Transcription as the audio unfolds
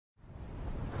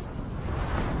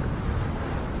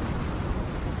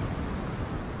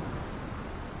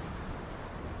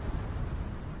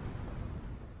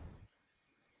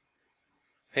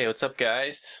Hey, what's up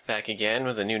guys? Back again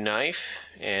with a new knife,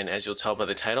 and as you'll tell by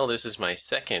the title, this is my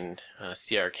second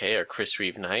CRK or Chris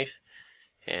Reeve knife,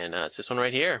 and it's this one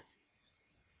right here.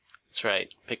 That's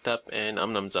right, picked up in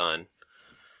Umnumzaan.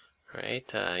 Right,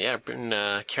 yeah, I've been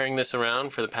carrying this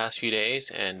around for the past few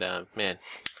days, and man,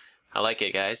 I like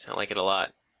it guys, I like it a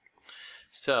lot.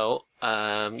 So,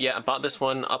 yeah, I bought this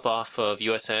one up off of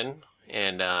USN,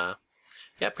 and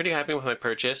yeah, pretty happy with my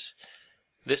purchase.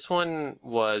 This one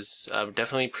was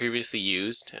definitely previously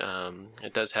used.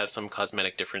 It does have some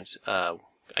cosmetic difference, I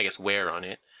guess, wear on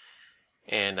it.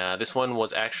 And this one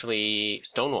was actually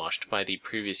stonewashed by the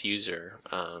previous user.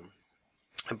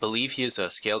 I believe he is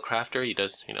a scale crafter. He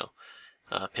does,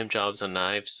 pimp jobs on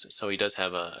knives, so he does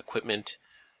have equipment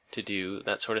to do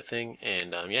that sort of thing.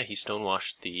 And yeah, he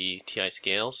stonewashed the TI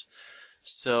scales.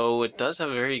 So it does have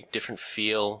a very different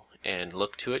feel and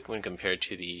look to it when compared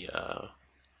to the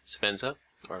Sebenza,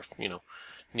 or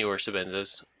newer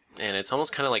Sebenzas, and it's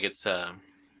almost kind of like it's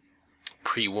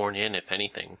pre-worn in, if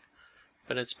anything,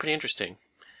 but it's pretty interesting.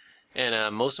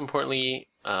 And most importantly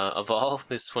of all,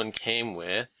 this one came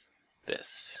with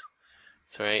this.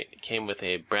 That's right, it came with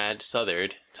a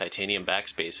Southard titanium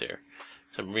backspacer,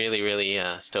 so I'm really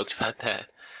stoked about that.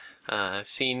 I've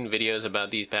seen videos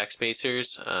about these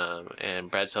backspacers,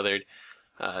 and Southard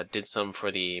did some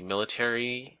for the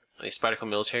military, the Spyderco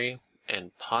military,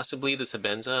 and possibly the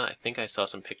Sebenza. I think I saw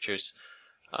some pictures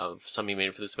of some he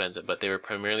made for the Sebenza, but they were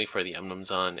primarily for the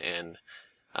Umnumzaan and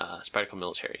Spyderco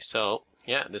military. So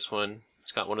yeah, this one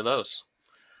has got one of those.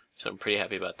 So I'm pretty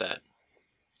happy about that.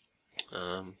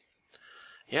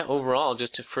 Yeah, overall,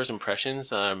 just to first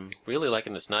impressions, I'm really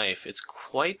liking this knife. It's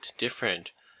quite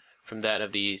different from that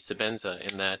of the Sebenza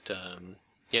in that,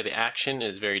 yeah, the action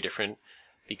is very different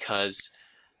because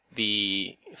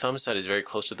the thumb stud is very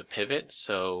close to the pivot,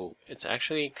 so it's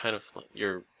actually kind of,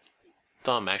 your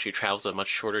thumb actually travels a much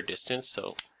shorter distance, so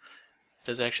it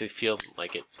does actually feel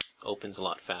like it opens a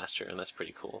lot faster, and that's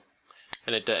pretty cool.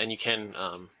 And you can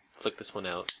flick this one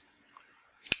out.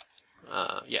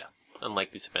 Yeah,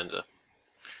 unlike the Sebenza.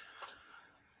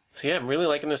 So yeah, I'm really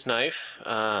liking this knife.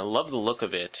 Love the look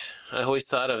of it. I always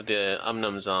thought of the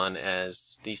Umnumzaan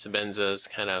as the Sebenza's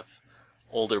kind of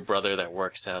older brother that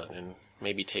works out and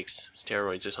maybe takes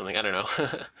steroids or something. I don't know,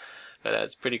 but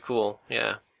it's pretty cool.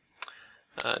 Yeah,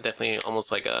 definitely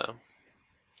almost like a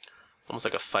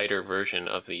fighter version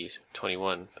of the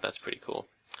 21. But that's pretty cool.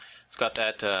 It's got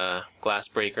that glass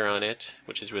breaker on it,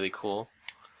 which is really cool.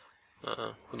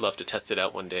 Would love to test it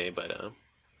out one day, but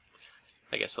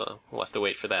I guess we'll have to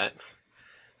wait for that.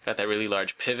 Got that really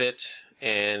large pivot,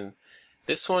 and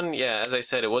this one, yeah, as I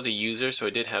said, it was a user, so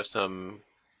it did have some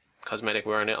cosmetic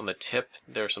wear on it. On the tip,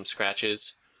 there are some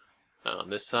scratches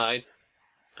on this side.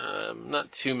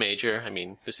 Not too major. I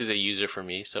mean, this is a user for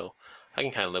me, so I can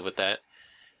kind of live with that.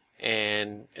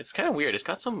 And it's kind of weird. It's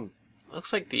got some,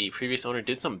 looks like the previous owner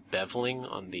did some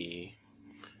beveling on the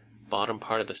bottom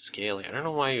part of the scale. I don't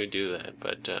know why you would do that,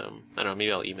 but I don't know,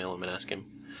 maybe I'll email him and ask him.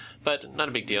 But not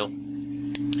a big deal.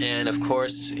 And of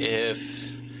course,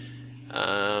 if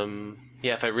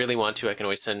yeah, if I really want to, I can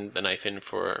always send the knife in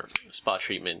for spot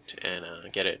treatment and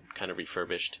get it kind of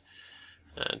refurbished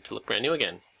to look brand new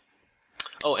again.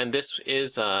 Oh, and this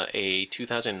is a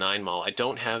 2009 model. I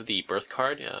don't have the birth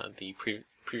card. The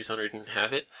previous owner didn't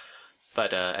have it,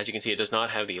 but as you can see, it does not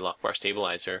have the lock bar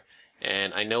stabilizer.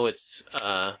 And I know it's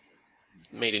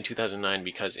made in 2009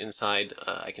 because inside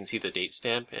I can see the date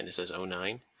stamp and it says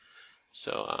 09.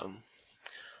 So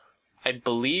I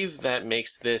believe that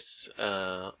makes this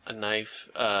a knife,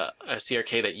 a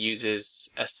CRK that uses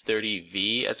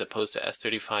S30V as opposed to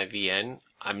S35VN.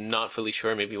 I'm not fully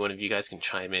sure. Maybe one of you guys can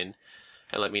chime in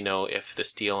and let me know if the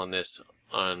steel on this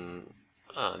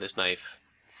this knife,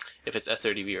 if it's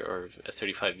S30V or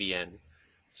S35VN.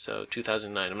 So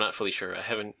 2009, I'm not fully sure. I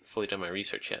haven't fully done my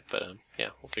research yet, but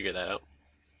yeah, we'll figure that out.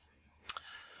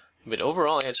 But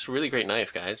overall, yeah, it's a really great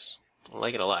knife, guys. I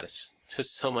like it a lot. It's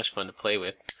just so much fun to play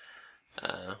with.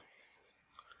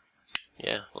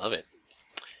 Yeah, love it.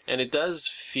 And it does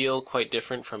feel quite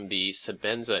different from the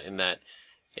Sebenza in that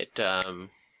it, to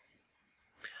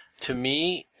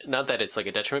me, not that it's like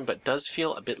a detriment, but does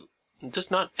feel a bit,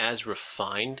 just not as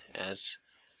refined as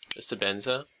the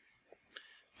Sebenza.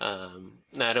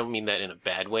 Now, I don't mean that in a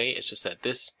bad way. It's just that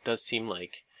this does seem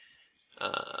like,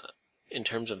 in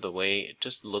terms of the way it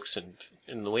just looks and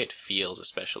in the way it feels,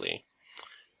 especially.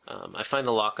 I find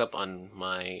the lockup on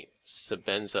my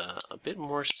Sebenza a bit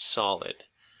more solid,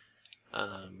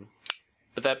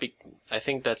 but I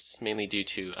think that's mainly due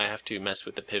to I have to mess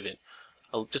with the pivot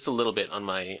just a little bit on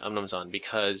my Umnumzaan,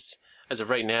 because as of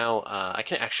right now I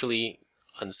can actually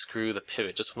unscrew the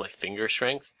pivot just with my finger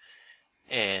strength,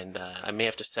 and I may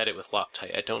have to set it with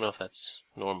Loctite. I don't know if that's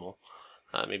normal.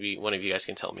 Maybe one of you guys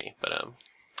can tell me, but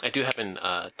I do have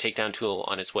a takedown tool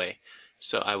on its way,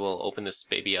 so I will open this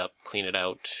baby up, clean it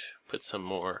out, put some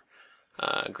more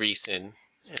grease in,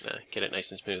 and get it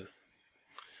nice and smooth.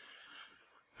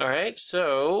 Alright,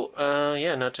 so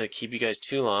yeah, not to keep you guys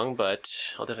too long,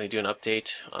 but I'll definitely do an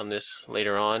update on this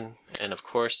later on. And of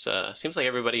course, seems like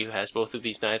everybody who has both of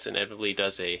these knives inevitably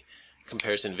does a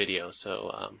comparison video,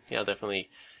 so yeah, I'll definitely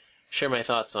share my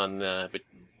thoughts on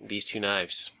these two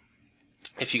knives,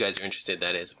 if you guys are interested,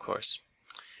 that is, of course.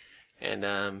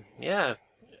 And yeah,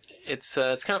 it's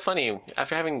kind of funny,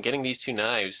 after getting these two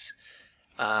knives,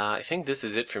 I think this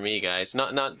is it for me, guys.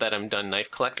 Not that I'm done knife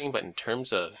collecting, but in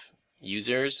terms of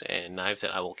users and knives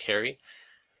that I will carry,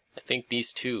 I think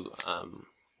these two,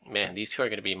 man, these two are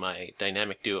going to be my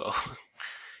dynamic duo.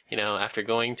 You know, after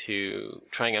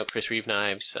trying out Chris Reeve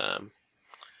knives,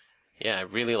 yeah, I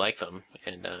really like them,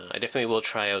 and I definitely will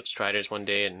try out Striders one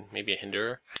day and maybe a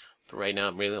Hinderer, but right now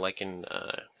I'm really liking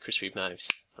Chris Reeve knives.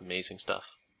 Amazing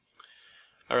stuff.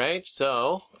 Alright,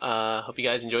 so hope you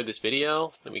guys enjoyed this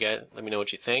video. Let me know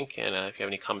what you think, and if you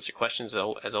have any comments or questions,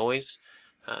 as always,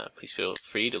 please feel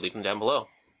free to leave them down below.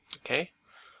 Okay?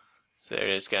 So there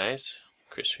it is, guys.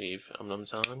 Chris Reeve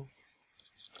Umnumzaan.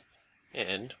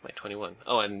 And my 21.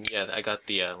 Oh, and yeah, I got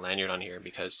the lanyard on here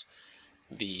because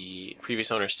the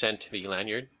previous owner sent the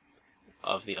lanyard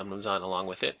of the Umnumzaan along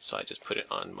with it, so I just put it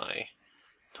on my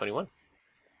 21.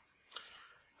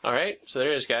 Alright, so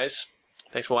there it is, guys.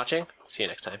 Thanks for watching. See you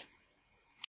next time.